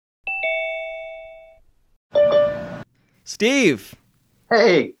Steve.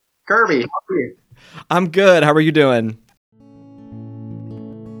 Hey, Kirby, how are you? I'm good. How are you doing?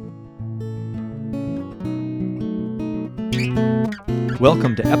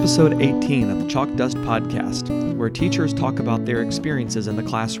 Welcome to episode 18 of the Chalk Dust Podcast, where teachers talk about their experiences in the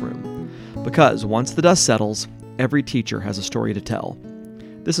classroom. Because once the dust settles, every teacher has a story to tell.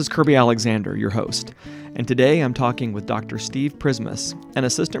 This is Kirby Alexander, your host, and today I'm talking with Dr. Steve Prismas, an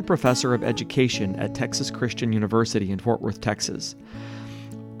assistant professor of education at Texas Christian University in Fort Worth, Texas.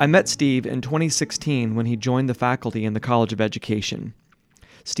 I met Steve in 2016 when he joined the faculty in the College of Education.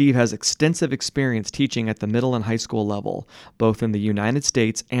 Steve has extensive experience teaching at the middle and high school level, both in the United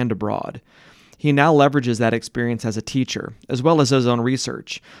States and abroad. He now leverages that experience as a teacher, as well as his own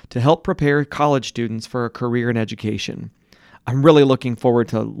research, to help prepare college students for a career in education. I'm really looking forward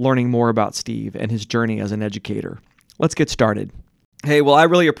to learning more about Steve and his journey as an educator. Let's get started. Hey, well, I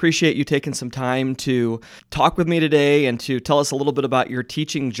really appreciate you taking some time to talk with me today and to tell us a little bit about your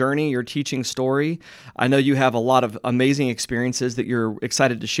teaching journey, your teaching story. I know you have a lot of amazing experiences that you're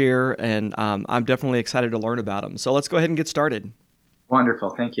excited to share, and I'm definitely excited to learn about them. So let's go ahead and get started.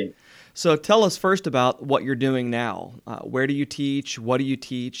 Wonderful. Thank you. So tell us first about what you're doing now. Where do you teach? What do you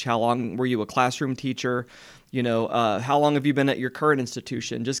teach? How long were you a classroom teacher? How long have you been at your current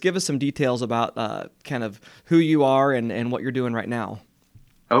institution? Just give us some details about kind of who you are and what you're doing right now.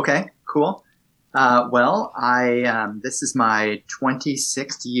 Okay, cool. This is my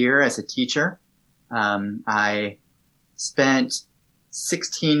 26th year as a teacher. I spent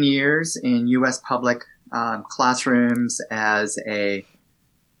 16 years in U.S. public classrooms as a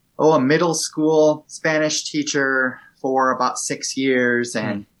middle school Spanish teacher for about 6 years,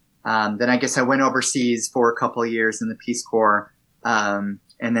 and then I guess I went overseas for a couple of years in the Peace Corps, and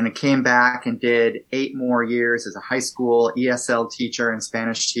then I came back and did 8 more years as a high school ESL teacher and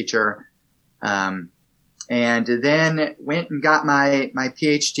Spanish teacher, and then went and got my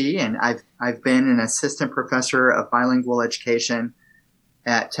PhD, and I've been an assistant professor of bilingual education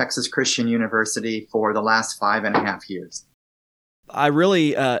at Texas Christian University for the last 5.5 years. I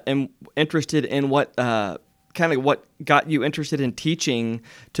really am interested in what got you interested in teaching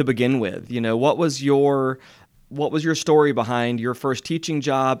to begin with. What was your story behind your first teaching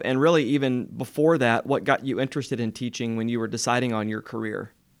job, and really even before that, what got you interested in teaching when you were deciding on your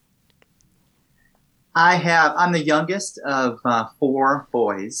career? I'm the youngest of 4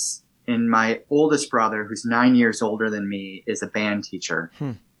 boys, and my oldest brother, who's 9 years older than me, is a band teacher.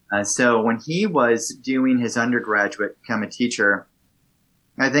 So when he was doing his undergraduate to become a teacher,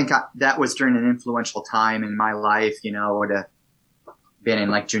 I think that was during an influential time in my life, to been in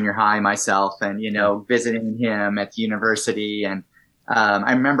like junior high myself and, visiting him at the university. And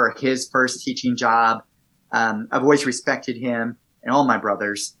I remember his first teaching job. I've always respected him and all my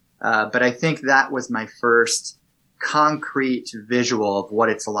brothers. But I think that was my first concrete visual of what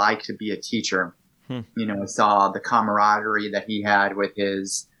it's like to be a teacher. I saw the camaraderie that he had with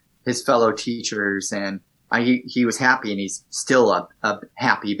his fellow teachers, and he was happy, and he's still a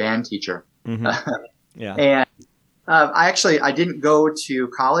happy band teacher. Mm-hmm. Yeah. And I didn't go to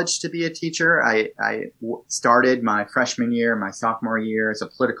college to be a teacher. I started my freshman year, my sophomore year as a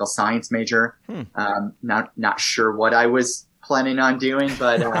political science major. Not sure what I was planning on doing,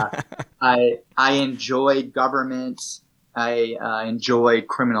 but I enjoyed government. I enjoyed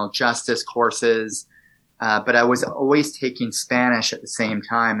criminal justice courses. But I was always taking Spanish at the same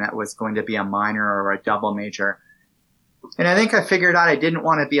time. That was going to be a minor or a double major. And I think I figured out I didn't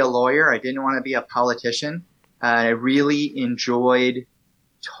want to be a lawyer. I didn't want to be a politician. I really enjoyed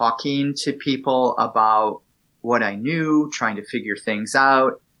talking to people about what I knew, trying to figure things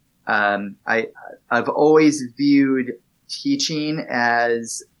out. I've always viewed teaching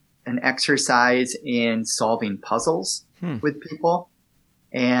as an exercise in solving puzzles with people.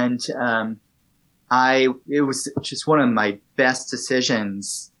 And it was just one of my best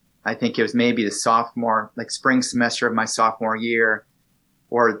decisions. I think it was maybe the spring semester of my sophomore year,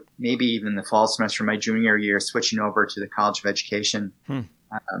 or maybe even the fall semester of my junior year, switching over to the College of Education. It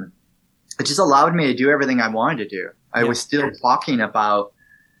just allowed me to do everything I wanted to do. I was still talking about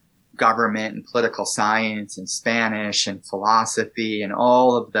government and political science and Spanish and philosophy and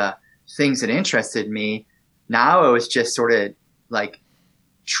all of the things that interested me. Now it was just sort of like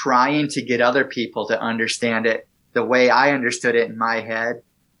trying to get other people to understand it the way I understood it in my head,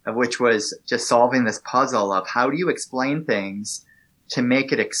 which was just solving this puzzle of how do you explain things to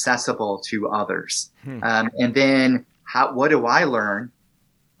make it accessible to others. And then what do I learn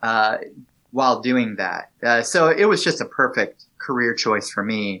while doing that? So it was just a perfect career choice for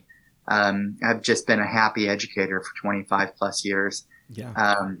me. I've just been a happy educator for 25 plus years.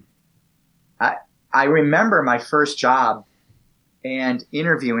 I remember my first job and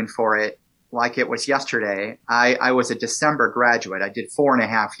interviewing for it like it was yesterday. I was a December graduate. I did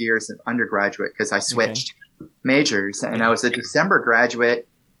 4.5 years of undergraduate because I switched majors, and I was a December graduate.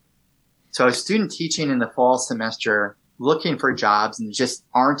 So I was student teaching in the fall semester, looking for jobs, and there just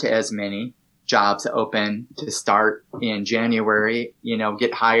aren't as many jobs open to start in January,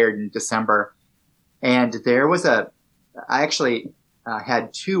 get hired in December. And I actually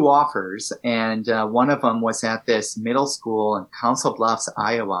had 2 offers, and one of them was at this middle school in Council Bluffs,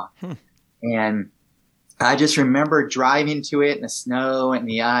 Iowa. And I just remember driving to it in the snow and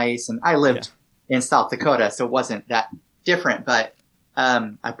the ice. And I lived in South Dakota, so it wasn't that different. But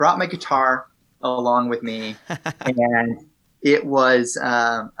I brought my guitar along with me, and it was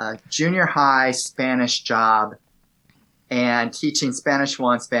a junior high Spanish job, and teaching Spanish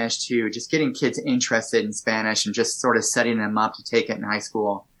 1, Spanish 2, just getting kids interested in Spanish and just sort of setting them up to take it in high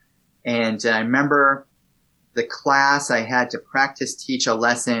school. And I remember the class, I had to practice teach a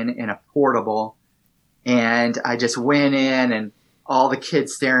lesson in a portable, and I just went in and all the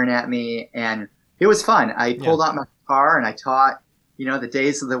kids staring at me, and it was fun. I pulled out my guitar and I taught, the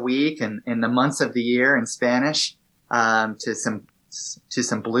days of the week and the months of the year in Spanish, to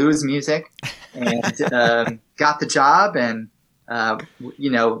some blues music, and got the job, and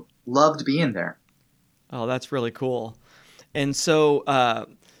loved being there. Oh, that's really cool. And so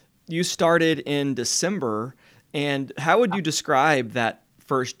you started in December, and how would you describe that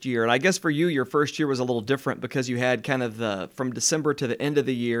first year? And I guess for you, your first year was a little different because you had kind of from December to the end of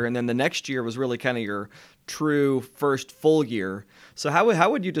the year, and then the next year was really kind of your true first full year. So how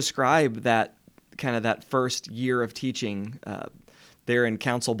would you describe that kind of that first year of teaching there in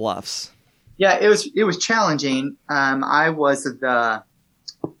Council Bluffs? Yeah, it was challenging. I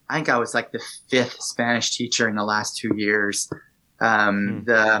think I was like the 5th Spanish teacher in the last 2 years.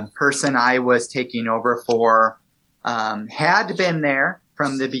 The person I was taking over for had been there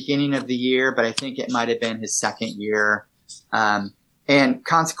from the beginning of the year, but I think it might have been his 2nd year. And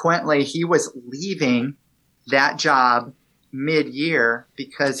consequently, he was leaving that job mid-year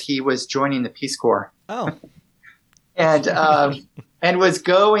because he was joining the Peace Corps. Oh. And was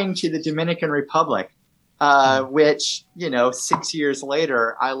going to the Dominican Republic, which, 6 years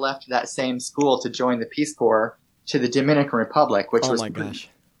later, I left that same school to join the Peace Corps to the Dominican Republic, which was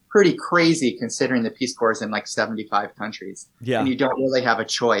pretty crazy considering the Peace Corps is in like 75 countries. Yeah. And you don't really have a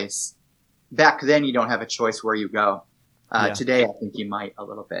choice. Back then, you don't have a choice where you go. Today, I think you might a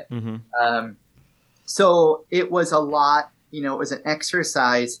little bit. Mm-hmm. So it was a lot, it was an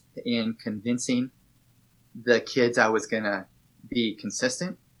exercise in convincing the kids I was going to be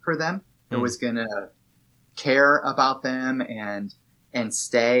consistent for them. I was going to care about them and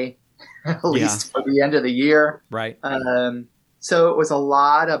stay at least for the end of the year. Right. So it was a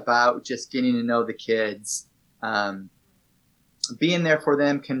lot about just getting to know the kids, being there for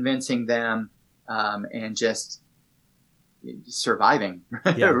them, convincing them, and just surviving.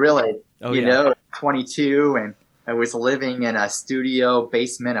 Really. 22, and I was living in a studio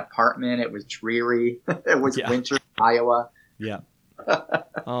basement apartment. It was dreary. It was winter in Iowa. Yeah.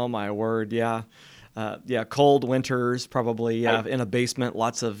 Oh my word. Yeah. Cold winters, probably in a basement,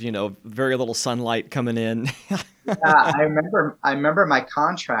 lots of, very little sunlight coming in. I remember my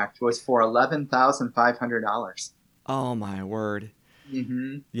contract was for $11,500. Oh my word.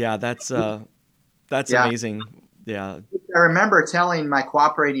 Mm-hmm. Yeah, that's amazing. Yeah. I remember telling my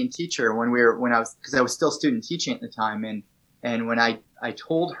cooperating teacher because I was still student teaching at the time, and when I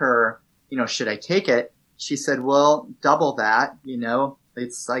told her, should I take it? She said, well, double that,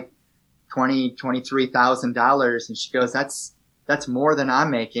 it's like $23,000. And she goes, that's more than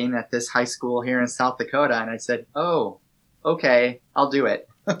I'm making at this high school here in South Dakota. And I said, oh, okay, I'll do it.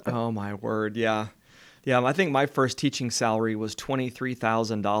 Oh my word. Yeah. Yeah. I think my first teaching salary was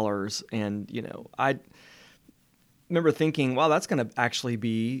 $23,000. And, I remember thinking, wow, that's going to actually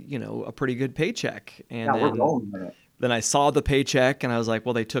be, a pretty good paycheck. And we're rolling with it. Then I saw the paycheck and I was like,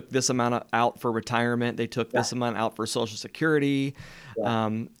 well, they took this amount out for retirement. They took this amount out for Social Security.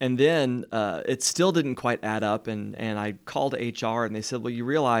 Yeah. And then it still didn't quite add up. And I called HR and they said, well, you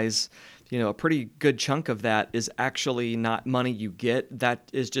realize, a pretty good chunk of that is actually not money you get. That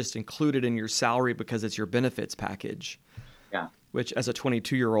is just included in your salary because it's your benefits package. Yeah. Which as a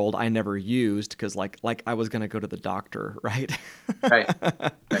 22-year-old, I never used because like I was going to go to the doctor, right? Right.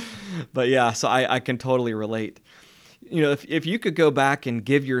 But yeah, so I can totally relate. If you could go back and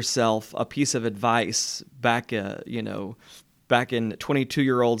give yourself a piece of advice back in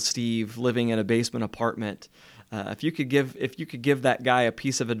 22-year-old Steve living in a basement apartment, if you could give that guy a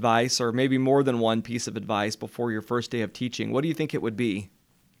piece of advice, or maybe more than one piece of advice before your first day of teaching, what do you think it would be?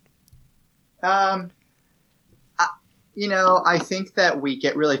 Um, I think that we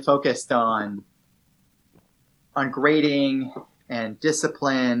get really focused on grading and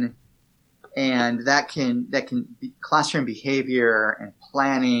discipline, and that can be classroom behavior and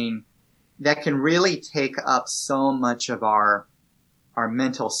planning that can really take up so much of our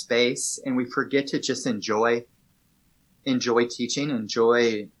mental space, and we forget to just enjoy teaching,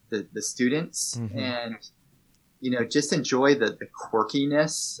 enjoy the students, Mm-hmm. and just enjoy the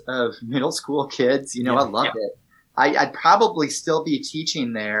quirkiness of middle school kids. I loved it. I'd probably still be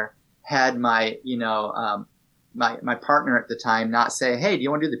teaching there had my my partner at the time not say, "Hey, do you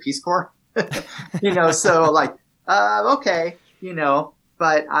want to do the Peace Corps?" So like, okay,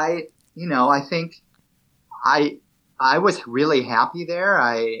 but I think I was really happy there.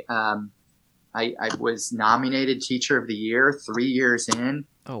 I was nominated Teacher of the Year 3 years in.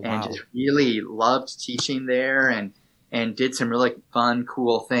 Oh, wow. And just really loved teaching there and did some really fun,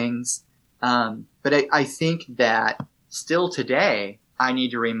 cool things. But I think that still today, I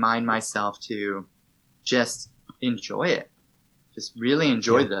need to remind myself to just enjoy it. Just really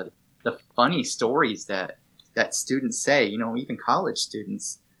enjoy the funny stories that students say. Even college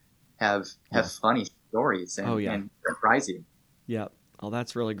students have funny stories and surprise you. Yeah. Oh,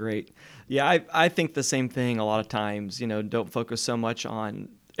 that's really great. Yeah, I think the same thing a lot of times. Don't focus so much on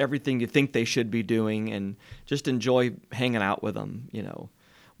everything you think they should be doing and just enjoy hanging out with them,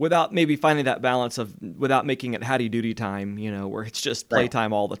 without maybe finding that balance without making it howdy doody time, where it's just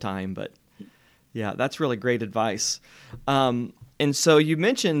playtime all the time. But yeah, that's really great advice. And so you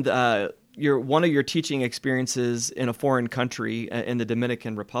mentioned one of your teaching experiences in a foreign country in the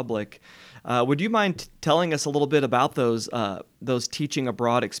Dominican Republic. Would you mind telling us a little bit about those teaching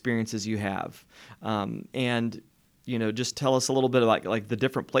abroad experiences you have, and just tell us a little bit about like the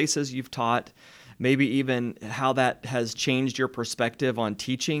different places you've taught, maybe even how that has changed your perspective on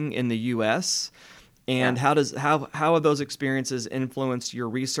teaching in the U.S. and how have those experiences influenced your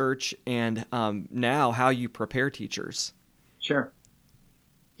research and now how you prepare teachers? Sure.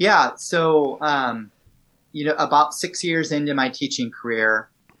 Yeah. So about 6 years into my teaching career,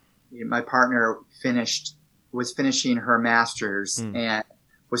 my partner was finishing her master's and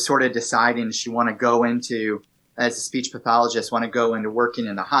was sort of deciding she want to go into, as a speech pathologist, want to go into working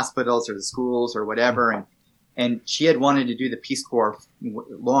in the hospitals or the schools or whatever. And she had wanted to do the Peace Corps a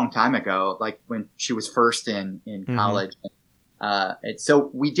long time ago, like when she was first in college. And so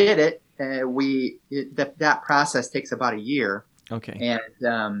we did it. That process takes about a year. Okay.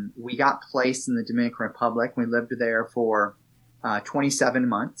 And we got placed in the Dominican Republic. We lived there for 27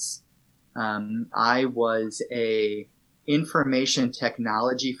 months. I was a information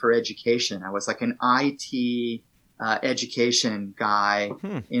technology for education. I was like an IT education guy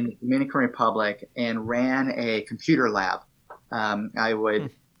in the Dominican Republic and ran a computer lab. I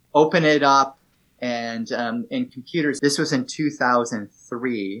would open it up and in computers. This was in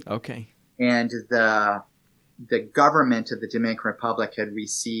 2003. Okay. And the government of the Dominican Republic had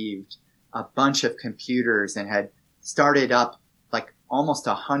received a bunch of computers and had started up like almost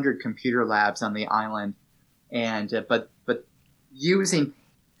 100 computer labs on the island. And but using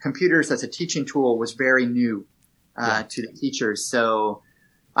computers as a teaching tool was very new to the teachers. So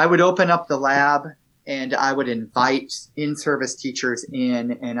I would open up the lab and I would invite in-service teachers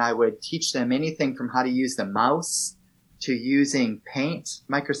in, and I would teach them anything from how to use the mouse to using Paint,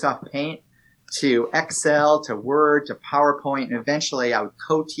 Microsoft Paint, to Excel, to Word, to PowerPoint. And eventually I would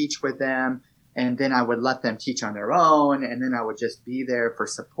co-teach with them, and then I would let them teach on their own, and then I would just be there for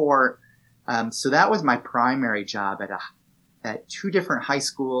support. So that was my primary job at two different high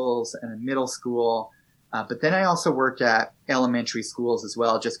schools and a middle school. But then I also worked at elementary schools as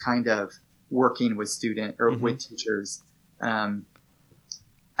well, just kind of working with with teachers.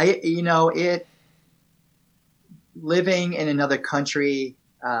 Living in another country,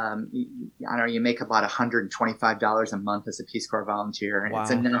 I don't know, you make about $125 a month as a Peace Corps volunteer, and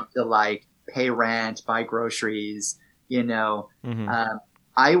it's enough to like pay rent, buy groceries,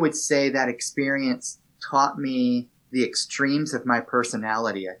 I would say that experience taught me the extremes of my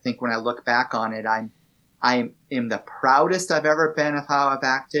personality. I think when I look back on it, I am the proudest I've ever been of how I've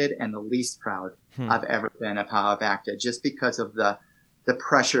acted and the least proud I've ever been of how I've acted, just because of the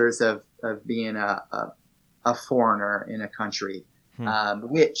pressures of being a foreigner in a country,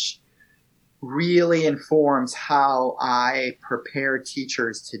 which really informs how I prepare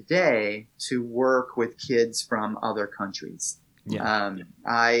teachers today to work with kids from other countries. Yeah.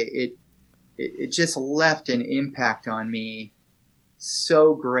 It just left an impact on me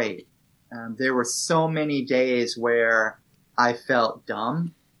so great. There were so many days where I felt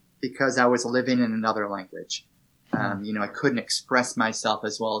dumb because I was living in another language. I couldn't express myself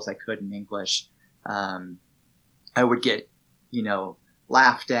as well as I could in English. I would get,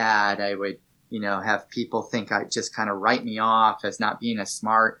 laughed at. I would, have people think I just kind of write me off as not being as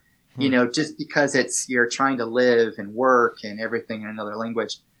smart, just because you're trying to live and work and everything in another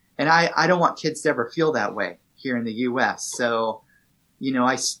language. And I don't want kids to ever feel that way here in the U.S. So,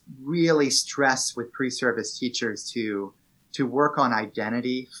 I really stress with pre-service teachers to work on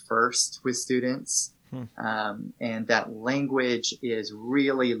identity first with students. And that language is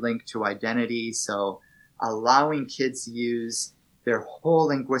really linked to identity. So allowing kids to use their whole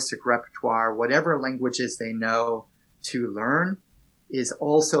linguistic repertoire, whatever languages they know, to learn is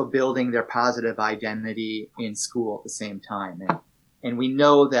also building their positive identity in school at the same time. And we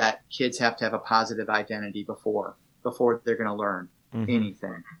know that kids have to have a positive identity before they're going to learn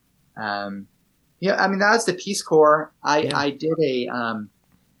anything. That was the Peace Corps. I did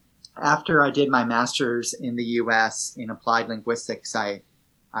after I did my master's in the U.S. in applied linguistics, I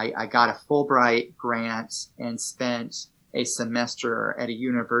got a Fulbright grant and spent a semester at a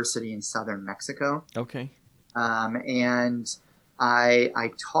university in southern Mexico. Okay. And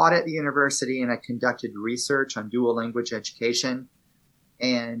I taught at the university and I conducted research on dual language education.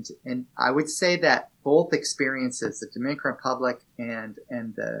 And I would say that both experiences, the Dominican Republic and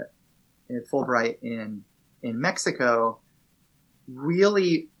the Fulbright in Mexico,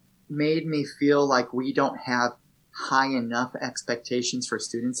 really made me feel like we don't have high enough expectations for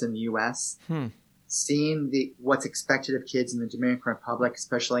students in the U.S. Seeing what's expected of kids in the Dominican Republic,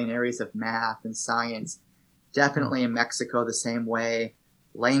 especially in areas of math and science, definitely in Mexico the same way.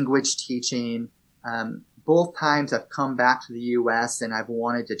 Language teaching. Both times I've come back to the U.S. and I've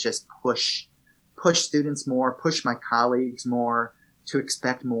wanted to just push students more, push my colleagues more, to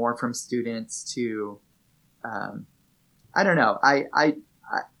expect more from students. I don't know.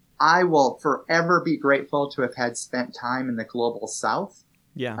 I will forever be grateful to have had spent time in the global South.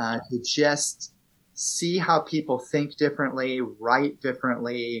 To just see how people think differently, write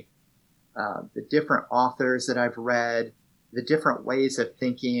differently, the different authors that I've read, the different ways of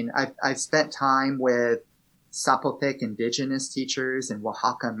thinking. I've spent time with Zapotec indigenous teachers in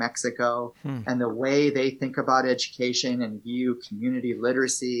Oaxaca, Mexico, and the way they think about education and view community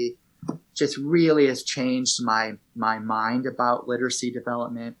literacy just really has changed my mind about literacy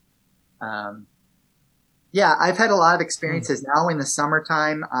development. I've had a lot of experiences. Now in the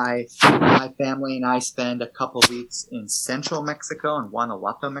summertime, my family and I spend a couple weeks in central Mexico, in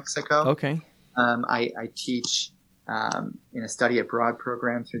Guanajuato, Mexico. Okay. I teach in a study abroad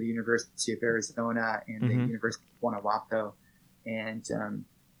program through the University of Arizona and the University of Guanajuato. And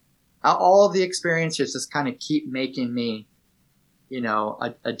all of the experiences just kind of keep making me,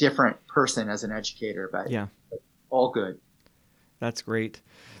 a different person as an educator, but all good. That's great.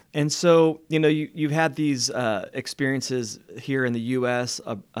 And so, you've had these experiences here in the U.S.,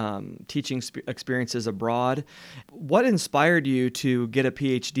 teaching experiences abroad. What inspired you to get a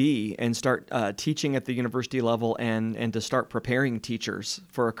PhD and start teaching at the university level and to start preparing teachers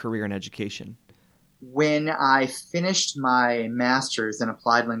for a career in education? When I finished my master's in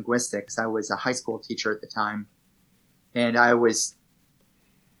applied linguistics, I was a high school teacher at the time, and I was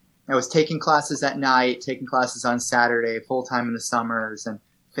taking classes at night, taking classes on Saturday, full time in the summers, and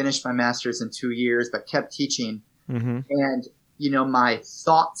finished my master's in 2 years, but kept teaching. And, my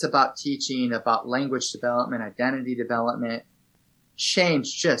thoughts about teaching, about language development, identity development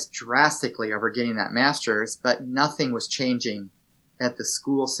changed just drastically over getting that master's, but nothing was changing at the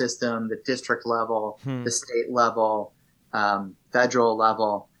school system, the district level, the state level, federal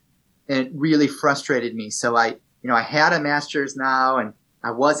level. And it really frustrated me. So I had a master's now, and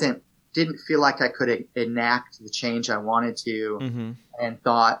I didn't feel like I could enact the change I wanted to, and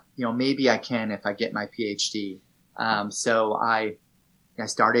thought, maybe I can if I get my PhD. So I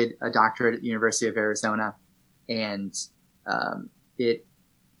started a doctorate at the University of Arizona, and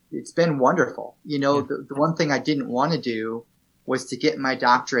it's been wonderful. The one thing I didn't want to do was to get my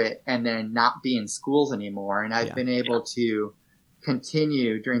doctorate and then not be in schools anymore. And I've been able to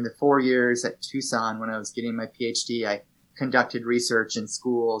continue during the 4 years at Tucson when I was getting my PhD. I conducted research in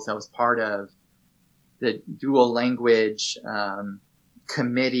schools. I was part of the dual language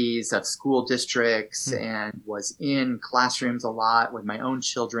committees of school districts and was in classrooms a lot with my own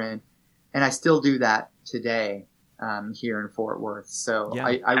children. And I still do that today here in Fort Worth. So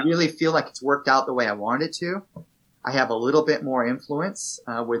I really feel like it's worked out the way I wanted it to. I have a little bit more influence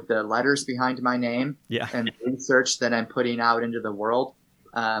with the letters behind my name and the research that I'm putting out into the world.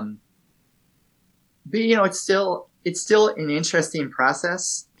 But it's still an interesting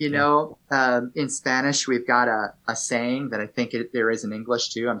process. In Spanish, we've got a saying that I think there is in English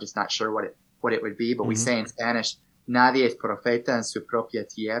too. I'm just not sure what what it would be, but we say in Spanish, nadie es profeta en su propia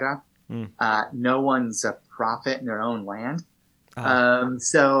tierra. No one's a prophet in their own land.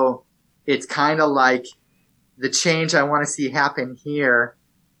 So it's kind of like the change I want to see happen here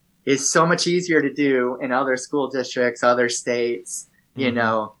is so much easier to do in other school districts, other states, you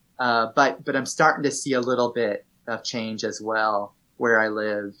know, but I'm starting to see a little bit of change as well where I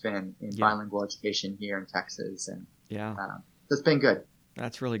live and in bilingual education here in Texas. And so it's been good.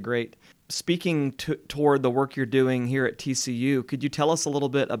 That's really great. Speaking toward the work you're doing here at TCU, could you tell us a little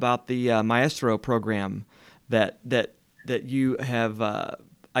bit about the Maestro program that you have?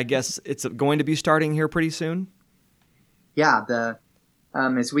 I guess it's going to be starting here pretty soon. Yeah,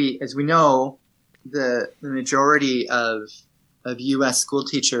 as we know, the majority of U.S. school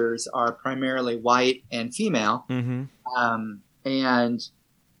teachers are primarily white and female, and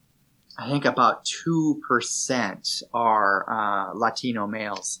I think about 2% are Latino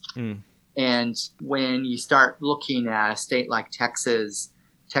males. And when you start looking at a state like Texas,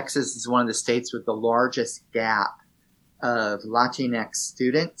 Texas is one of the states with the largest gap of Latinx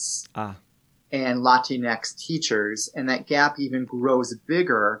students and Latinx teachers. And that gap even grows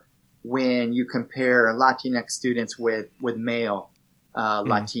bigger when you compare Latinx students with male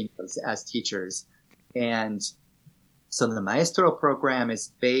Latinos as teachers. And so the Maestro program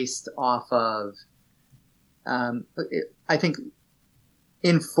is based off of, I think,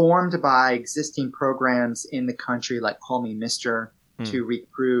 informed by existing programs in the country like Call Me Mister to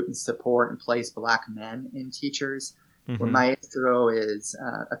recruit and support and place Black men in teachers. Where Maestro is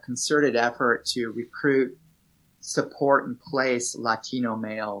a concerted effort to recruit, support, and place Latino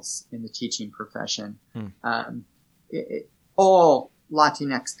males in the teaching profession. All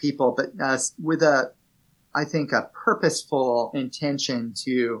Latinx people, but with I think a purposeful intention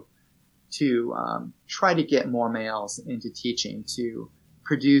to try to get more males into teaching, to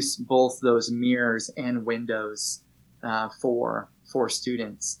produce both those mirrors and windows for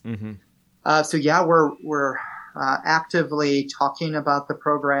students. So we're actively talking about the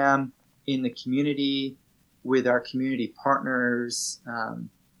program in the community with our community partners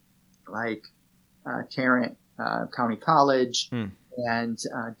like Tarrant County College and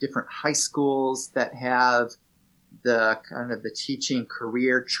different high schools that have the kind of the teaching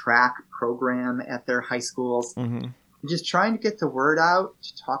career track program at their high schools. Just trying to get the word out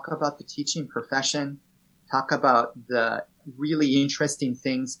to talk about the teaching profession, talk about the really interesting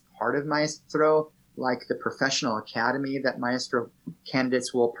things part of Maestro, like the professional academy that Maestro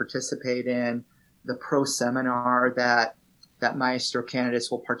candidates will participate in, the pro seminar that Maestro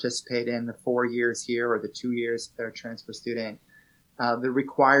candidates will participate in the 4 years here or the 2 years if they're a transfer student, the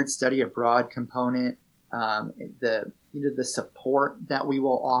required study abroad component, the support that we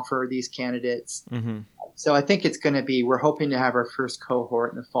will offer these candidates. So I think it's going to be, we're hoping to have our first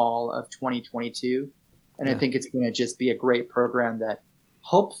cohort in the fall of 2022. And I think it's going to just be a great program that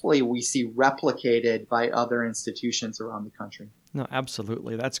hopefully we see replicated by other institutions around the country. No,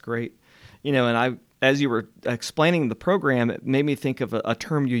 absolutely. That's great. And as you were explaining the program, it made me think of a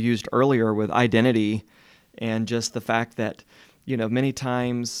term you used earlier with identity and just the fact that, many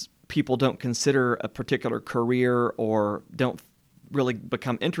times people don't consider a particular career or don't really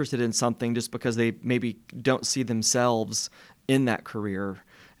become interested in something just because they maybe don't see themselves in that career.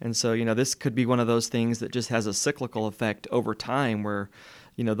 And so, this could be one of those things that just has a cyclical effect over time where,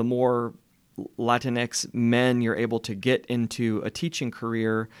 the more Latinx men you're able to get into a teaching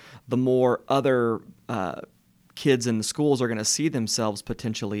career, the more other kids in the schools are going to see themselves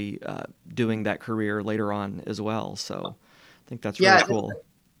potentially doing that career later on as well. So I think that's really cool.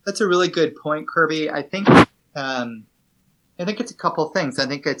 That's a really good point, Kirby. I think it's a couple of things. I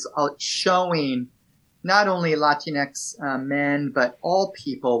think it's showing not only Latinx men, but all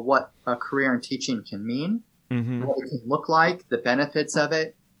people what a career in teaching can mean, what it can look like, the benefits of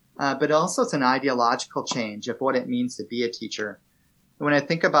it. But also it's an ideological change of what it means to be a teacher. When I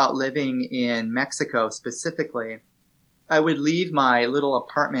think about living in Mexico specifically, I would leave my little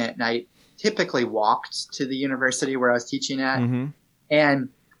apartment and I typically walked to the university where I was teaching at. And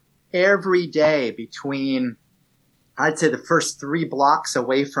every day between, I'd say the first 3 blocks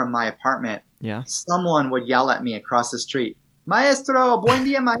away from my apartment, someone would yell at me across the street, "Maestro, buen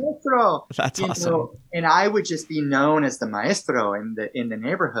día, maestro." That's awesome. And I would just be known as the maestro in the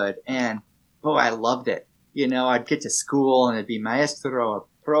neighborhood. And I loved it. I'd get to school and it'd be maestro,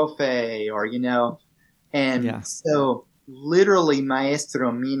 profe, or, and so literally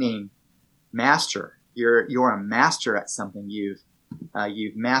maestro meaning master. You're a master at something. You've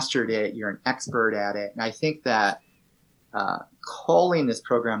mastered it. You're an expert at it. And I think that calling this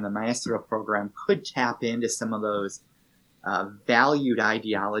program the Maestro program could tap into some of those valued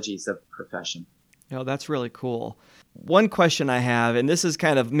ideologies of the profession. That's really cool. One question I have, and this is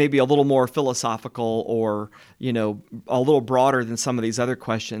kind of maybe a little more philosophical or, a little broader than some of these other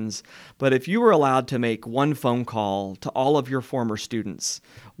questions, but if you were allowed to make one phone call to all of your former students,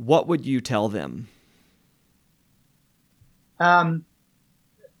 what would you tell them? I'd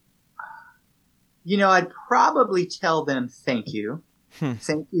probably tell them thank you.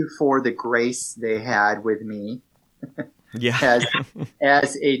 Thank you for the grace they had with me. Yeah.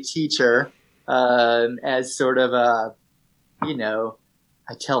 as a teacher. As sort of I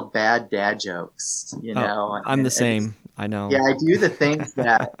tell bad dad jokes, I'm the same. I know. Yeah, I do the things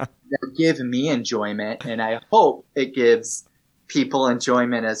that give me enjoyment, and I hope it gives people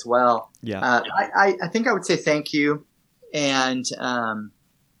enjoyment as well. Yeah. I think I would say thank you, and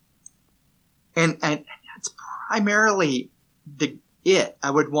that's primarily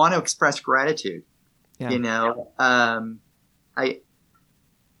I would want to express gratitude. Yeah.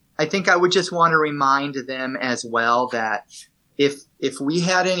 I think I would just want to remind them as well that if we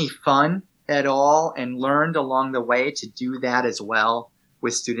had any fun at all and learned along the way to do that as well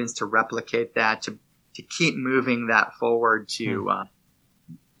with students, to replicate that, to keep moving that forward, to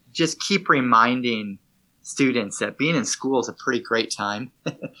just keep reminding students that being in school is a pretty great time.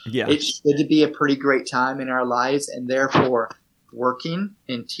 Yeah. It should be a pretty great time in our lives, and therefore working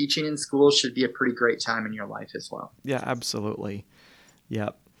and teaching in school should be a pretty great time in your life as well. Yeah, absolutely.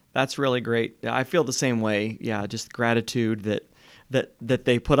 Yep. That's really great. I feel the same way. Yeah, just gratitude that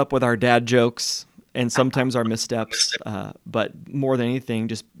they put up with our dad jokes and sometimes our missteps, but more than anything,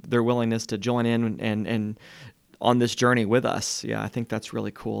 just their willingness to join in and on this journey with us. Yeah, I think that's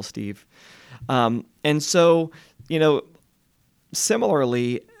really cool, Steve. And so,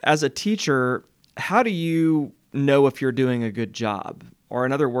 similarly, as a teacher, how do you know if you're doing a good job? Or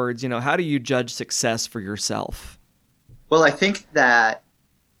in other words, how do you judge success for yourself? Well, I think that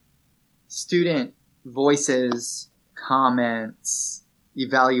student voices, comments,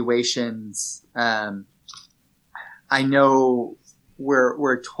 evaluations, I know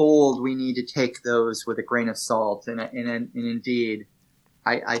we're told we need to take those with a grain of salt, and indeed,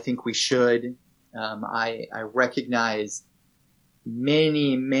 I think we should. I recognize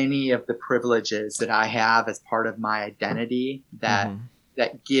many of the privileges that I have as part of my identity that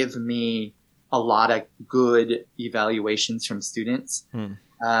give me a lot of good evaluations from students.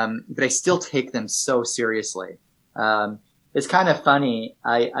 But I still take them so seriously. It's kind of funny.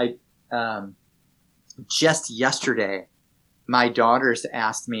 I just yesterday, my daughters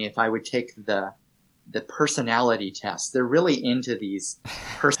asked me if I would take the personality test. They're really into these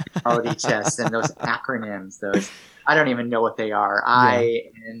personality tests and those acronyms. I don't even know what they are.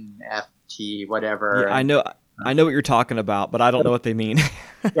 INFT, whatever. Yeah, I know what you're talking about, but I don't know what they mean.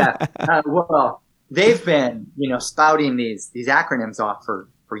 Yeah. Well, they've been, spouting these acronyms off for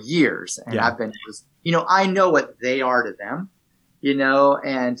years, and I've been just, I know what they are to them,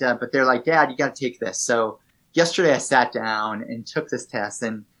 and but they're like, Dad, you got to take this. So yesterday I sat down and took this test,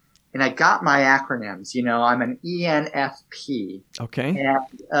 and I got my acronyms. I'm an ENFP. Okay.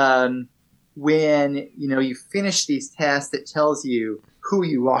 And when you finish these tests, it tells you who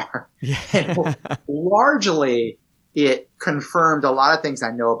you are. Yeah. And largely, it confirmed a lot of things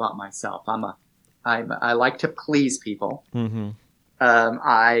I know about myself. I like to please people. Mm-hmm.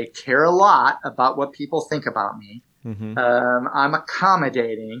 I care a lot about what people think about me. Mm-hmm. I'm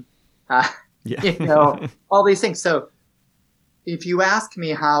accommodating. Yeah. All these things. So if you ask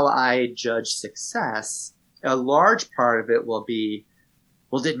me how I judge success, a large part of it will be,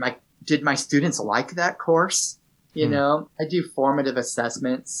 well, did my students like that course? I do formative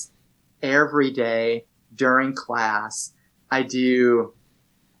assessments every day during class. I do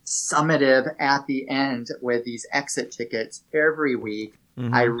summative at the end with these exit tickets every week.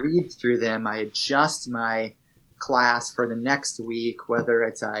 Mm-hmm. I read through them. I adjust my class for the next week, whether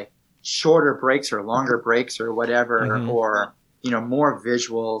it's shorter breaks or longer breaks or whatever, or more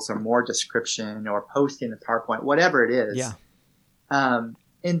visuals or more description or posting the PowerPoint, whatever it is. Yeah.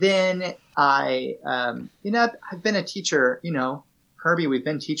 And then I've been a teacher, Herbie, we've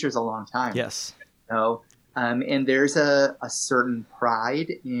been teachers a long time. Yes. And there's a certain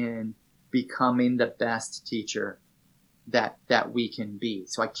pride in becoming the best teacher that we can be.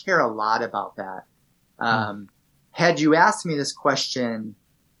 So I care a lot about that. Had you asked me this question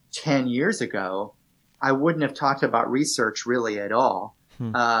 10 years ago, I wouldn't have talked about research really at all.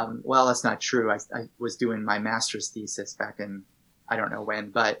 Well, that's not true. I was doing my master's thesis back in, I don't know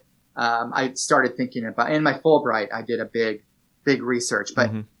when, but I started thinking about, in my Fulbright, I did a big research,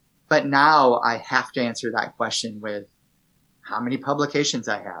 but now I have to answer that question with how many publications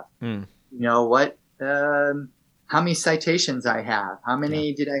I have. How how many citations I have, how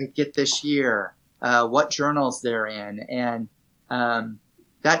many did I get this year, what journals they're in. And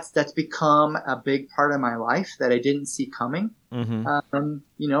that's become a big part of my life that I didn't see coming,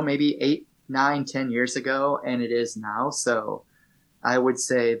 maybe 8, 9, 10 years ago, and it is now. So I would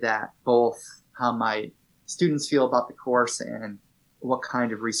say that both how my students feel about the course and what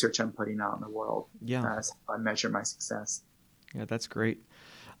kind of research I'm putting out in the world. So I measure my success. Yeah, that's great.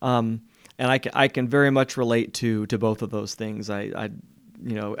 And I can very much relate to both of those things. I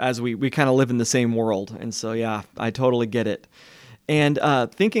as we kind of live in the same world. And so, yeah, I totally get it. And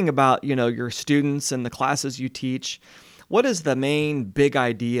thinking about, your students and the classes you teach, what is the main big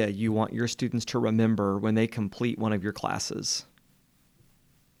idea you want your students to remember when they complete one of your classes?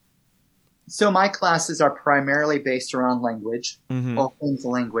 So my classes are primarily based around language, all things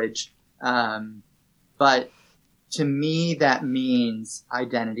language. But to me, that means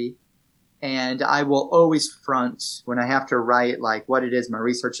identity. And I will always front when I have to write like what it is my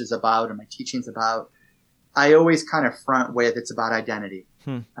research is about and my teaching's about. I always kind of front with it's about identity.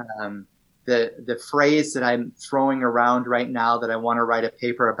 The phrase that I'm throwing around right now that I want to write a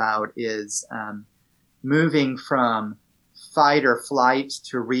paper about is moving from fight or flight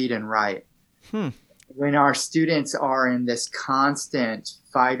to read and write. When our students are in this constant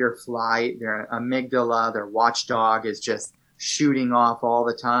fight or flight, their amygdala, their watchdog is just shooting off all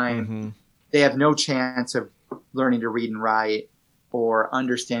the time. They have no chance of learning to read and write or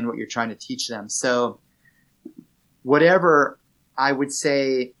understand what you're trying to teach them. So whatever I would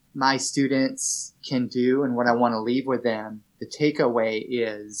say my students can do and what I want to leave with them, the takeaway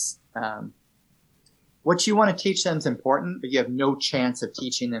is what you want to teach them is important, but you have no chance of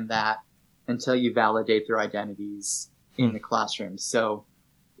teaching them that until you validate their identities in the classroom. So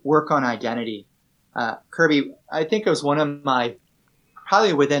work on identity. Kirby, I think it was one of my,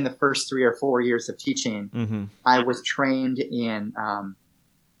 probably within the first 3 or 4 years of teaching, I was trained in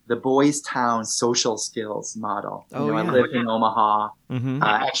the Boys Town social skills model. I lived in Omaha.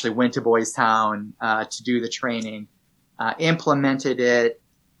 I actually went to Boys Town to do the training, implemented it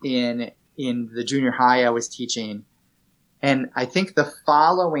in the junior high I was teaching. And I think the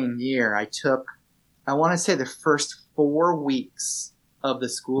following year I took, I want to say the first 4 weeks of the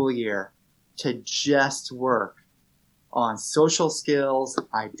school year to just work on social skills,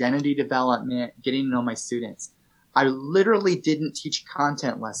 identity development, getting to know my students. I literally didn't teach a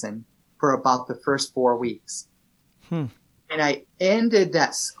content lesson for about the first 4 weeks. And I ended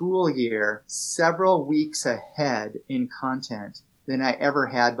that school year several weeks ahead in content than I ever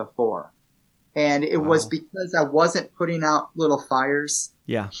had before. And it was because I wasn't putting out little fires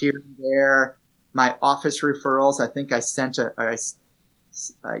here and there. My office referrals, I think I sent had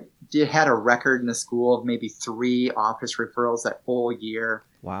a record in the school of maybe 3 office referrals that whole year.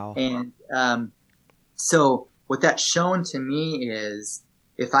 Wow. And so what that's shown to me is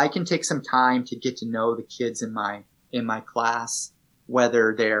if I can take some time to get to know the kids in my class,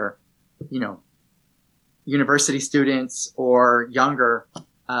 whether they're, university students or younger,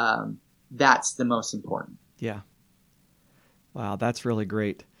 that's the most important. Yeah. Wow, that's really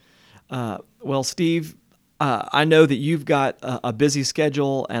great. Well, Steve, I know that you've got a busy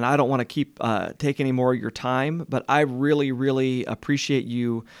schedule, and I don't want to take any more of your time, but I really, really appreciate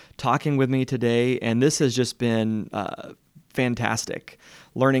you talking with me today, and this has just been fantastic,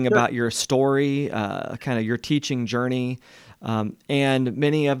 learning about your story, kind of your teaching journey, and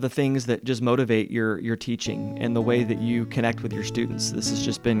many of the things that just motivate your teaching and the way that you connect with your students. This has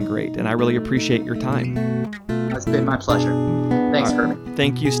just been great, and I really appreciate your time. It's been my pleasure. Thanks, Kirby.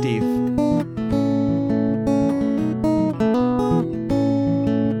 Thank you, Steve.